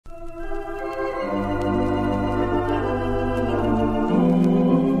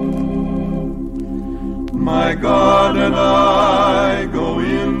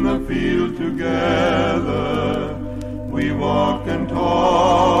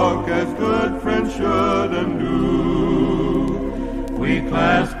talk as good friends should and do. We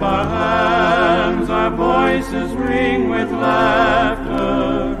clasp our hands, our voices ring with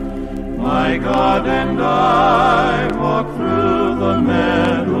laughter. My God and I walk through the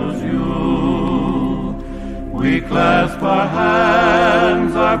meadows you. We clasp our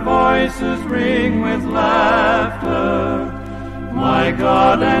hands, our voices ring with laughter. My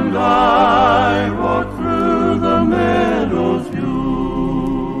God and I walk through the meadows you.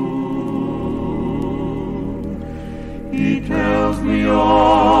 He tells me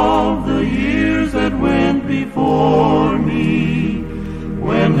of the years that went before me,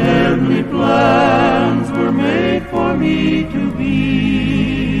 when heavenly plans were made for me to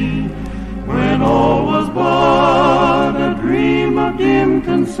be, when all was but a dream of dim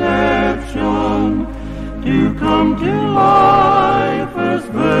conception, to come to life, first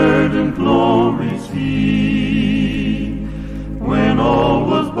verdant glory see. When all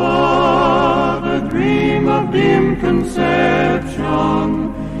was but a dream of dim conception,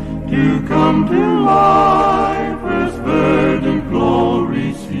 to come to life, first verdant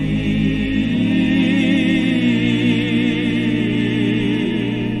glory see.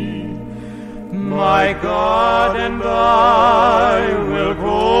 My God and I will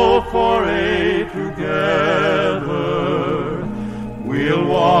go foray together. We'll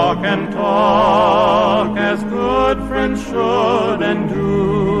walk and talk as good friends should and do.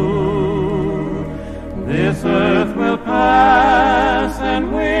 This earth will pass,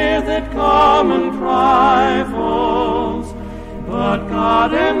 and with it common trifles, but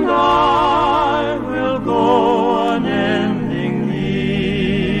God and I will go unendingly.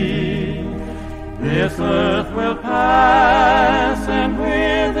 This earth will pass, and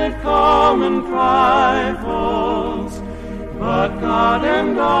with it common trifles, but God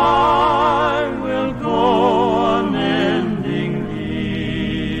and I will go unendingly.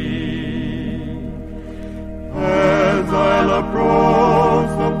 As I'll approach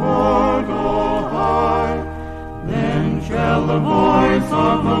the portal high, then shall the voice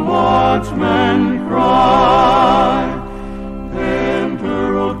of the watchman cry,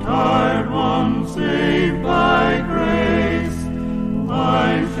 Enter, O tired one, saved by grace.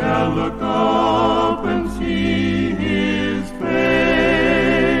 I shall look up and see his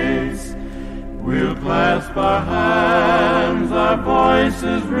face. We'll clasp our hands, our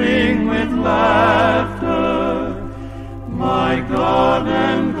voices ring with laughter. My God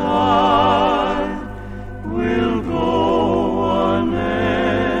and I will go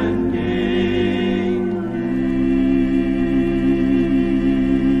unendingly.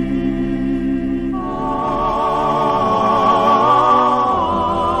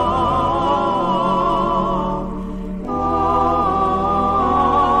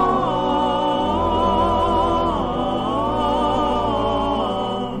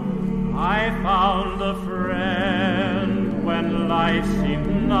 I found a friend when life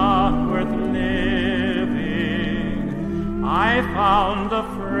seemed not worth living. I found a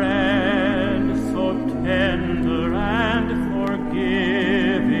friend so tender and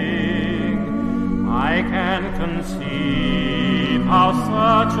forgiving. I can conceive how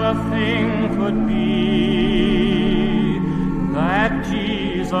such a thing could be, that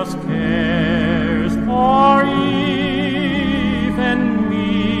Jesus cares for even me.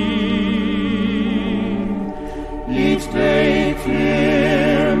 Each day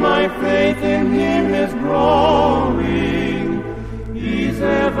clear, my faith in him is growing. He's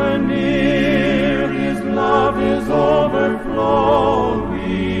ever near, his love is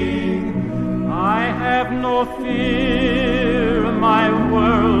overflowing. I have no fear, my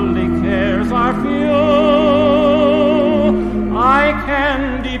worldly cares are few. I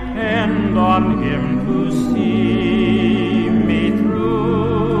can depend on him to see me through.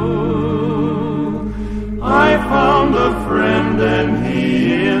 I found a friend, and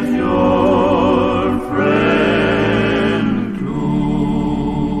he is your friend too.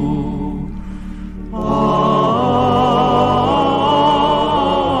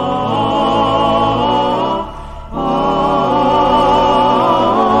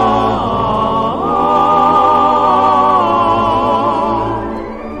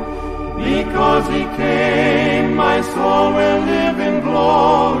 Because he came, my soul will live in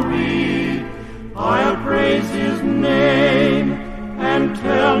glory. I'll praise his name and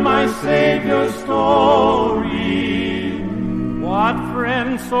tell my Savior's story. What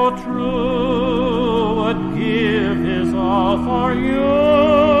friend so true would give his all for you?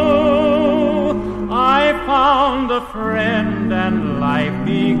 I found a friend, and life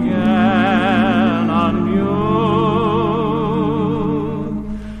began anew.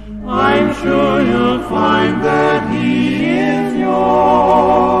 I'm sure you'll find that he is yours.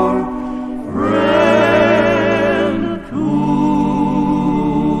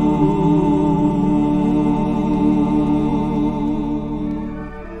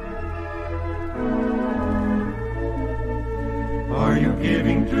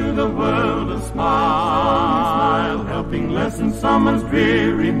 giving to the world a smile, helping lessen someone's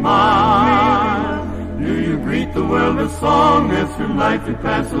dreary mile. Do you greet the world with song as through life you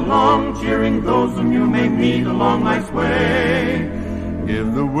pass along, cheering those whom you may meet along life's way?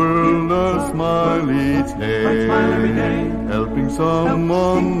 Give the world a smile each day, helping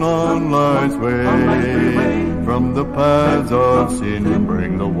someone on life's way. From the paths of sin,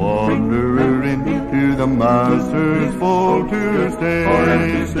 bring the wanderer into the Master's fold to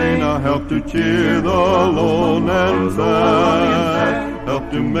stay. Now help to cheer the lone and sad, help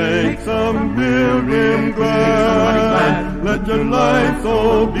to make some pilgrim glad. Let your life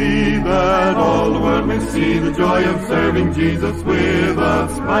so be that all the world may see the joy of serving Jesus with a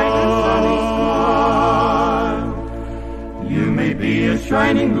smile. You may be a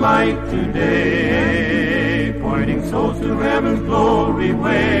shining light today, pointing souls to heaven's glory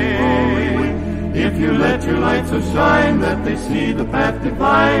way. If you let your light so shine that they see the path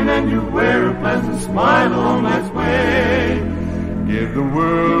divine, and you wear a pleasant smile along life's way. Give the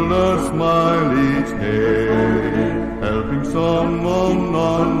world a smile each day, helping someone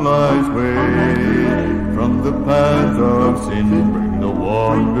on life's way. From the path of sin, bring the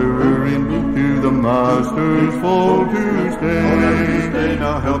wanderer into the Master's fold to stay.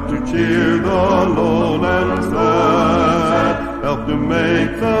 Now help to cheer the lone and sad, help to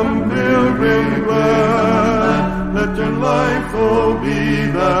make some pilgrim glad. Let your life so be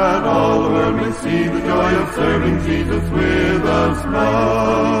that all the world may see the joy of serving Jesus with a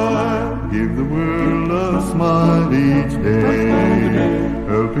smile. Give the world a smile each day,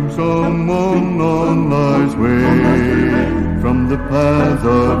 helping someone on life's way. From the paths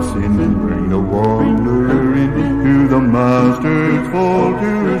of sin, bring the wanderer into the Master's fold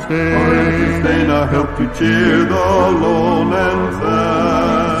to stay. Now help to cheer the lone and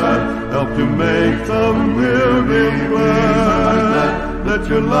sad, help to make some pilgrim glad. Let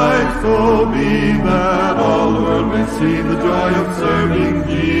your life so be that all the world may see the joy of serving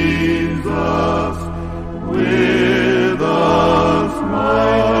Jesus with a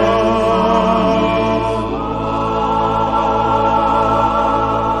smile.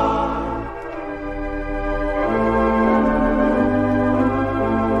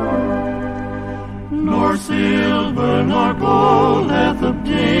 Nor silver nor gold hath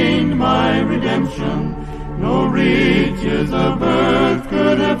obtained my redemption, no riches of earth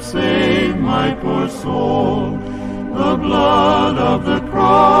could have saved my poor soul. The blood of the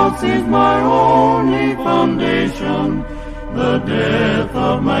cross is my only foundation. The death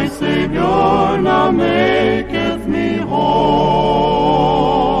of my Savior now maketh me whole.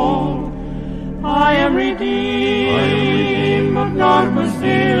 I am redeemed, but not with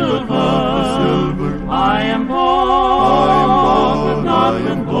silver. I am bought, but not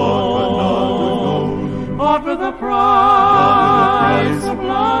with gold. Bought with the price, the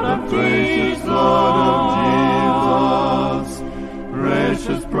blood of Jesus,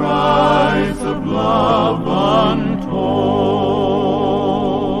 precious price of love untold.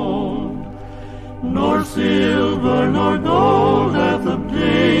 Nor silver nor gold hath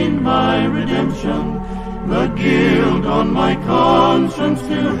obtained my redemption. The guilt on my conscience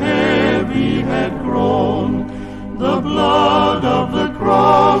too heavy had grown. The blood of the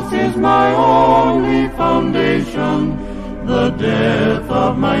cross is my only foundation. The death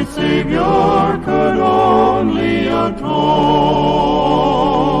of my Savior could only atone.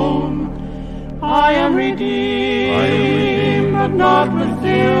 I am redeemed, but not with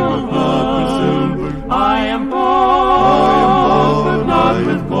silver. I am bought, but not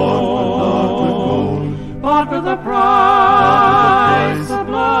with gold. Bought with the price, the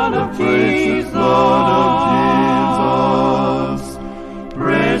blood of Jesus,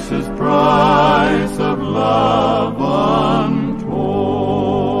 precious price of love untold.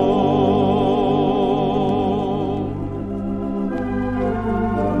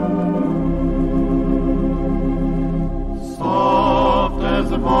 Soft as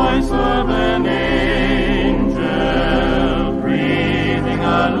the voice of an angel, breathing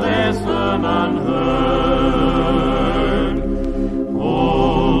a lesson unheard,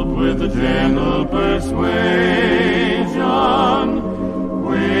 bold with a gentle persuasion,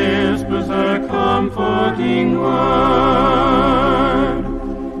 whispers her comforting word.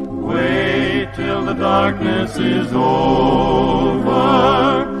 Wait till the darkness is over.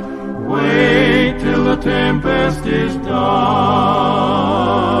 Wait till the tempest is done.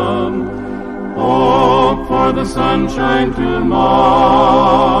 Hope for the sunshine tomorrow,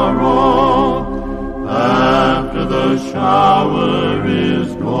 after the shower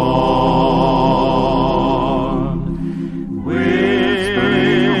is gone.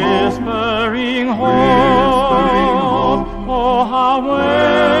 Whispering hope, oh how well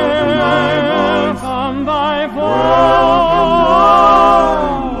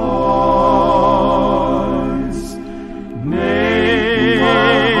voice, making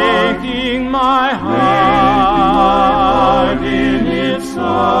my heart in its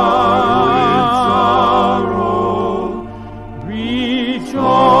sorrow rejoice.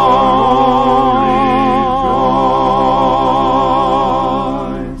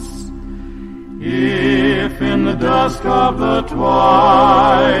 If in the dusk of the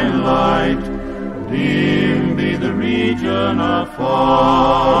twilight dim be the region afar,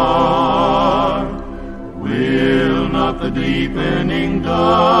 will not the deepening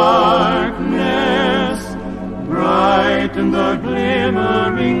darkness brighten the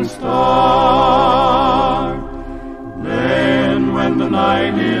glimmering star? Then when the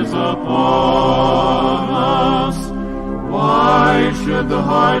night is upon us, why should the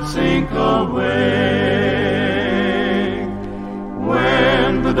heart sink away?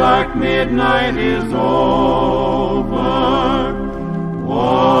 When the dark midnight is over,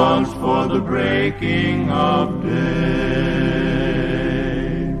 watch for the breaking of day.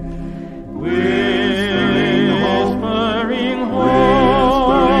 Whispering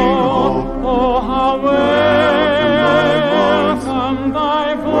hope, oh how welcome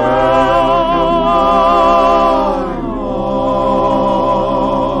thy voice,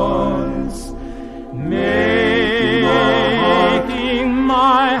 making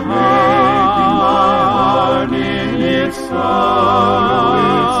my heart in its sorrow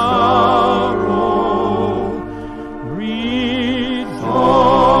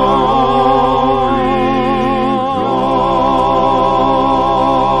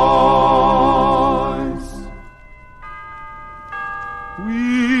rejoice.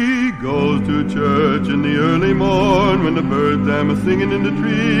 We go to church in the early morn when the birds am a-singing in the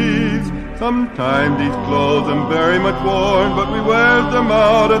trees. Sometimes these clothes am very much worn, but we wears them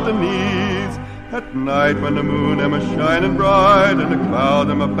out at the knees. At night when the moon am a-shining bright and the clouds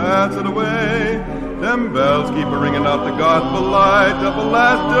am a-passing away, them bells keep a-ringing out the gospel light that will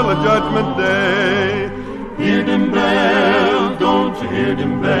last till the judgment day. Hear them bells, don't you hear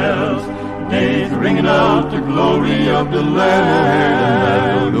them bells? Days ringing out the glory of the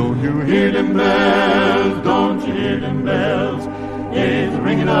Lamb. Don't you hear them bells, don't you hear them bells? Days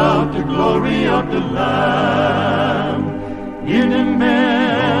ringing out the glory of the Lamb. Hear them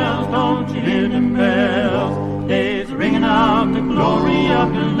bells, don't you hear them bells? Days ringing out the glory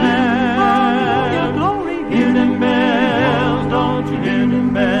of the Lamb. Hear them bells, don't you hear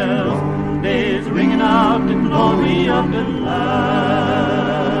them bells? Days ringing out the glory of the Lamb.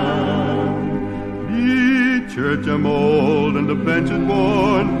 The church I'm old and the bench is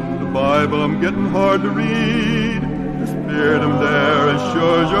worn, the Bible I'm getting hard to read. The Spirit I'm there as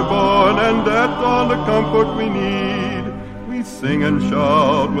sure as you're born, and that's all the comfort we need. We sing and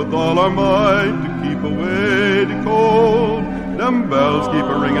shout with all our might to keep away the cold. Them bells keep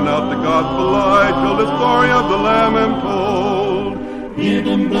a-ringing out the gospel light till the story of the Lamb am told. Hear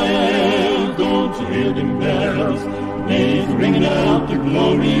them bells, don't you hear them bells? Days ringing out the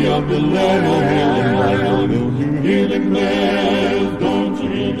glory of the Lamb. Don't you hear them bells, don't you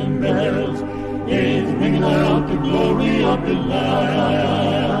hear them bells? Days ringing out the glory of the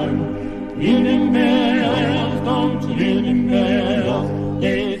Lamb. Hear them bells, don't you hear them bells?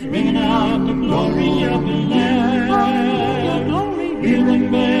 Days ringing out the glory of the Lamb. Hear them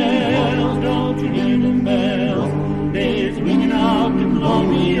bells, don't you hear them bells? Days ringing out the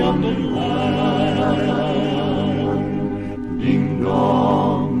glory of the Lamb. Ding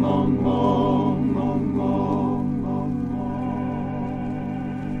dong, dong, dong, dong, dong, dong.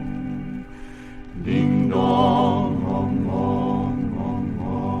 Ding dong, dong, dong, dong,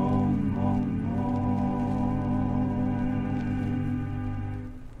 dong, dong,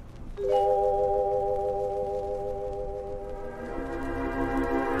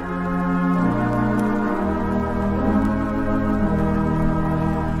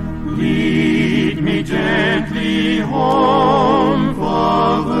 Lead me gently home,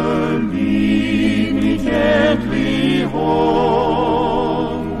 Father, lead me gently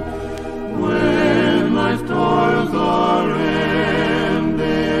home. When my stores are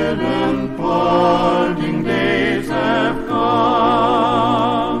ended and parting days have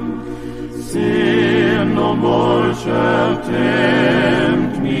come, sin no more shall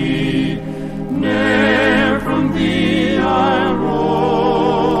tempt me, ne'er from thee I roam.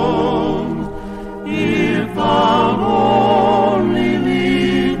 If thou only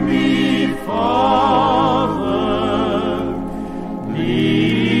lead me, Father,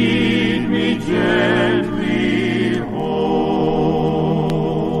 lead me gently home.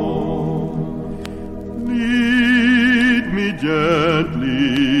 Lead me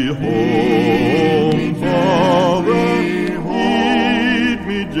gently home, Father.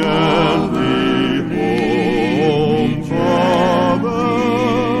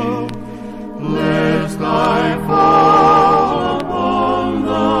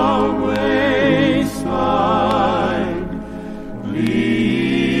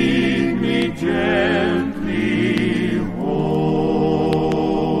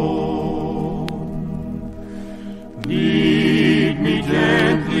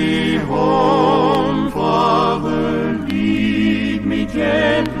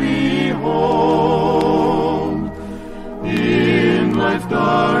 gently home. In life's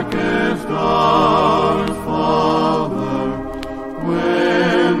darkest hours, Father,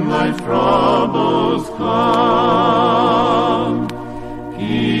 when life's troubles come,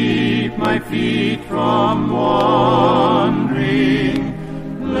 keep my feet from wandering,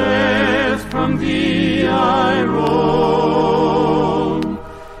 lest from thee I roam,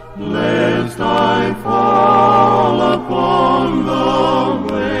 lest I fall upon the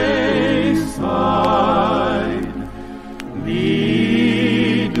wayside.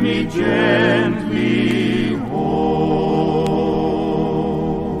 Lead me gently home.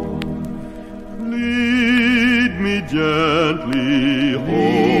 Lead me gently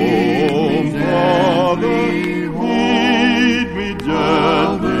home, Father. Lead me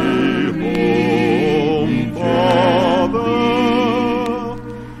gently home, Father.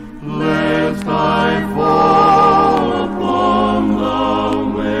 Lest I fall upon the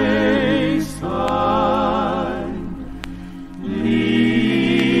wayside.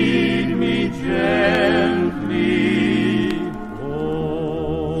 Lead me gently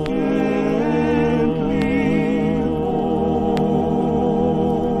home.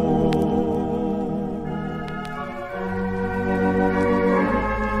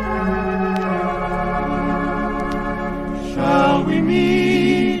 Shall we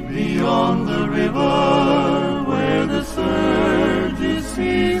meet beyond the river, where the surges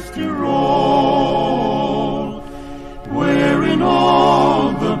cease to roll, where in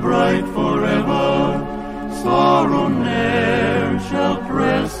all the bright forever sorrow ne'er shall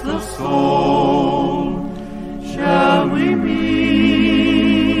press the soul? Shall we meet?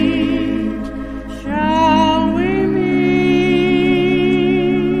 Shall we meet?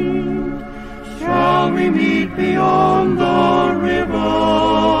 Shall we meet beyond the river?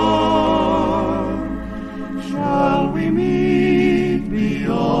 Shall we meet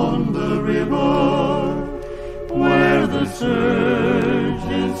beyond the river, where the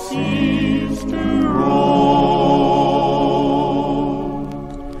surges cease to roll?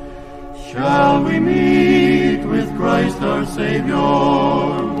 Shall we meet with Christ our Savior,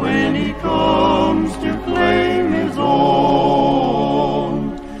 when he comes to claim his own?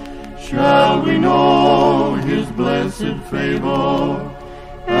 Shall we know his blessed favor,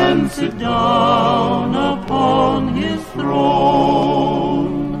 and sit down upon his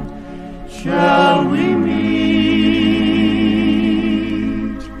throne? Shall we meet?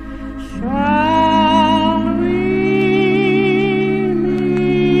 Shall we meet?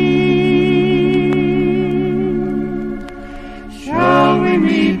 Shall we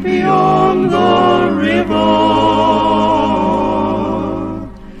meet beyond the river?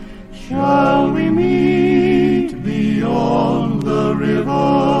 Shall we meet beyond the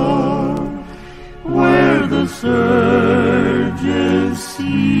river, where the surges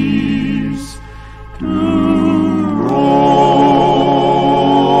cease to roll?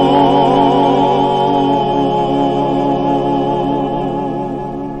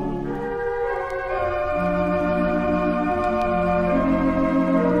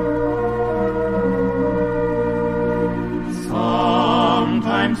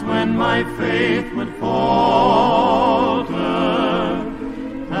 Sometimes when my faith would falter,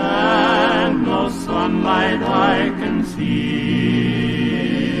 and no sunlight I can see,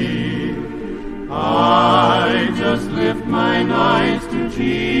 I just lift mine eyes to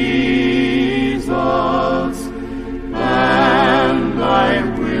Jesus, and I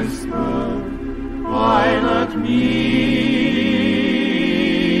whisper, "Pilot me."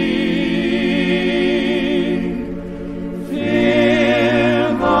 Fear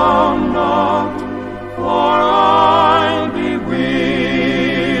thou not, for I'll be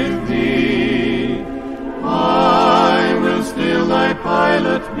with thee. I will still thy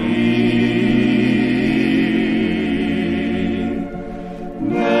pilot be.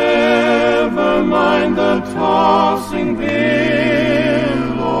 Never mind the tossing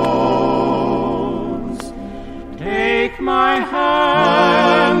billows. Take my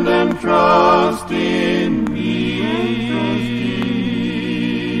hand and trust in me.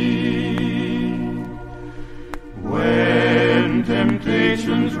 When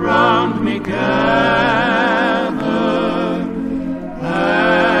temptations round me gather,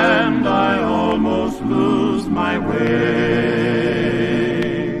 and I almost lose my way,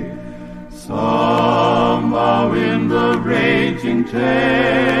 somehow in the raging tempest,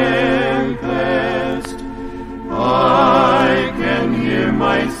 I can hear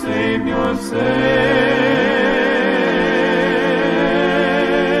my Savior say,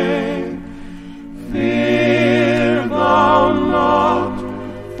 "Fear thou not,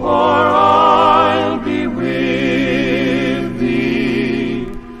 for I'll be with thee.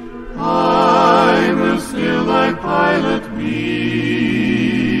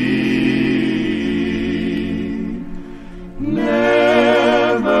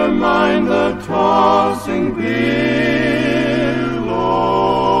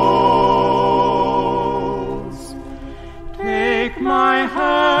 billows. Take my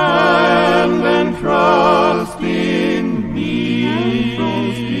hand and trust in me.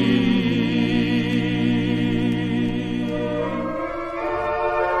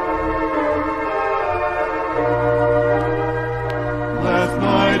 Last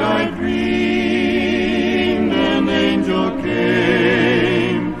night I dreamed an angel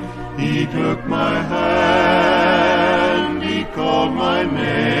came. He took my hand, he called my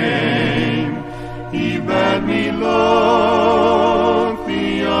name. He bade me look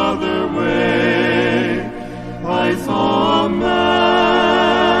the other way. I saw a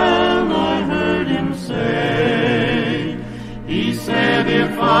man, I heard him say. He said,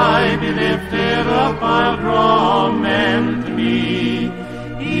 if I be lifted up, I'll draw men to me.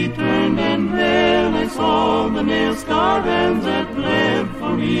 He turned and then I saw the nail-scarred hands that bled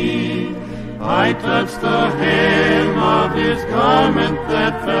for me. I touched the hem of his garment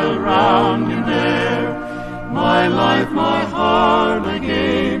that fell round him there. My life, my heart I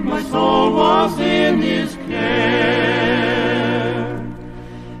gave, my soul was in his care.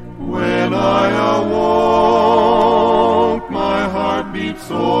 When I awoke, my heart beat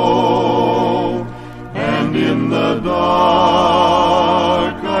so, and in the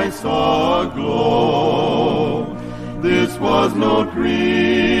dark I saw a glow. This was no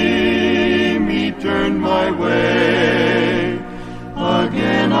dream, he turned my way.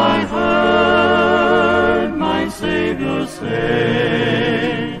 Again I heard my Savior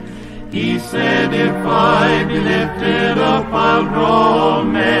say. He said, if I be lifted up, I'll draw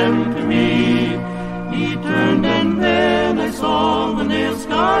men to me. He turned and then I saw the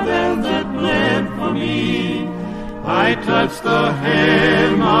nail-scarred hands that bled for me. I touched the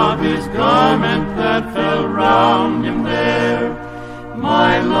hem of his garment that fell round him there.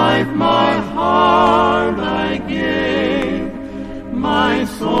 My life, my heart I gave, my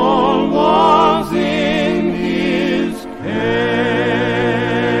soul was in his care.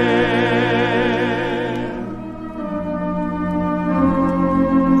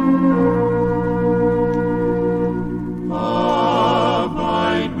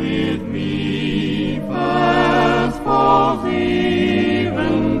 Abide with me, fast falls eventide.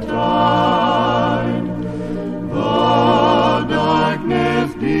 The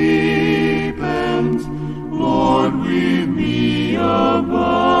darkness deepens, Lord, with me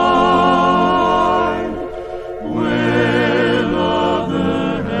abide. When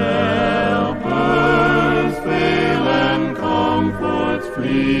other helpers fail and comforts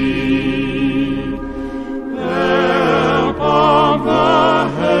flee, help of the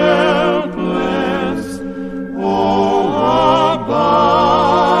helpless, oh,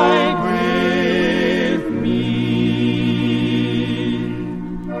 abide with me.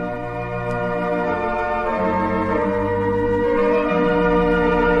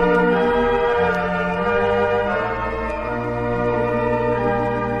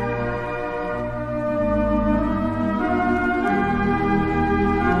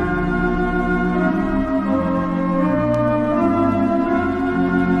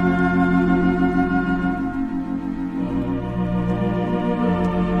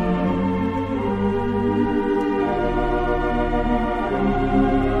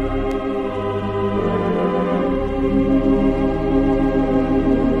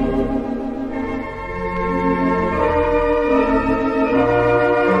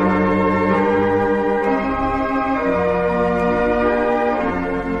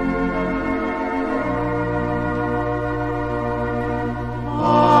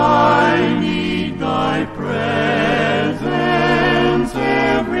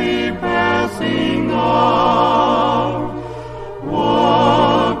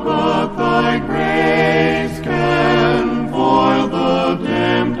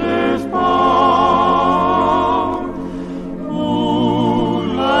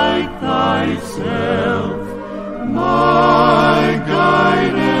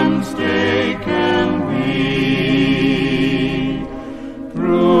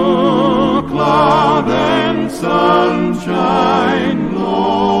 sunshine,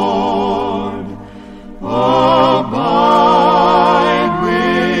 Lord, abide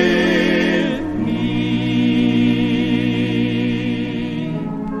with me.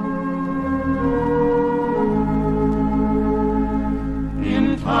 In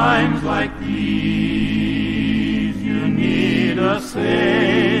times like these, you need a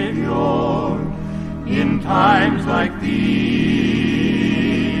Savior. In times like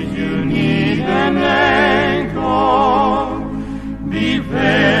these, you need an anchor. Be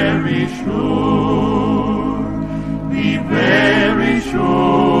very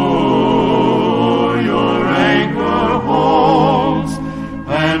sure your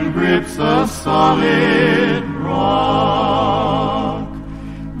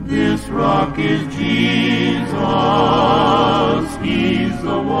He's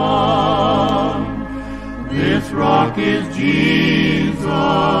the one. This rock is Jesus,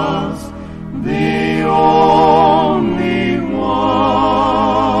 the only one.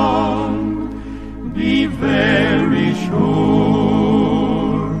 Be very sure,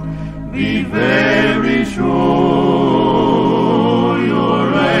 be very sure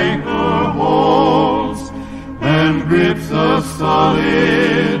your anchor holds and grips a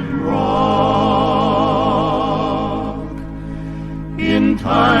solid rock. In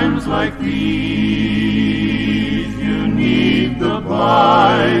times like these, you need the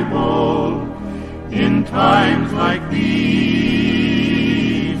Bible. In times like these,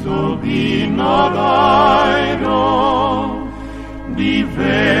 oh, be not idle. Be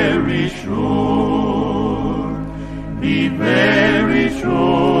very sure, be very sure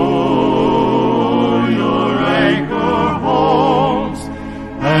your anchor holds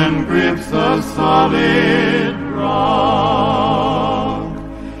and grips a solid rock.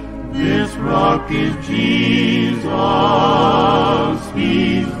 This rock is Jesus,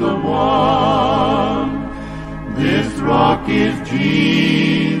 He's the one. This rock is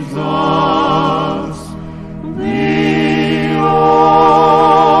Jesus, the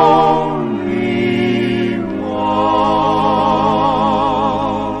only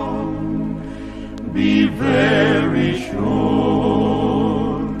one. Be very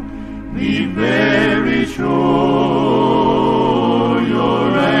sure, be very sure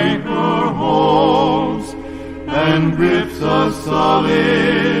your anchor holds and grips a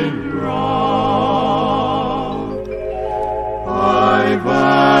solid rock. I've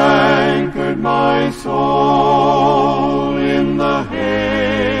anchored my soul in the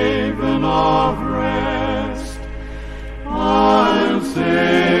haven of rest. I'll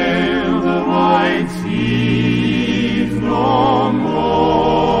sail the wide seas no more.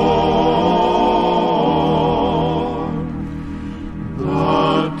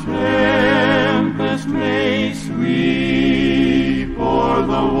 The tempest may sweep o'er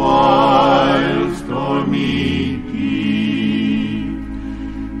the wild stormy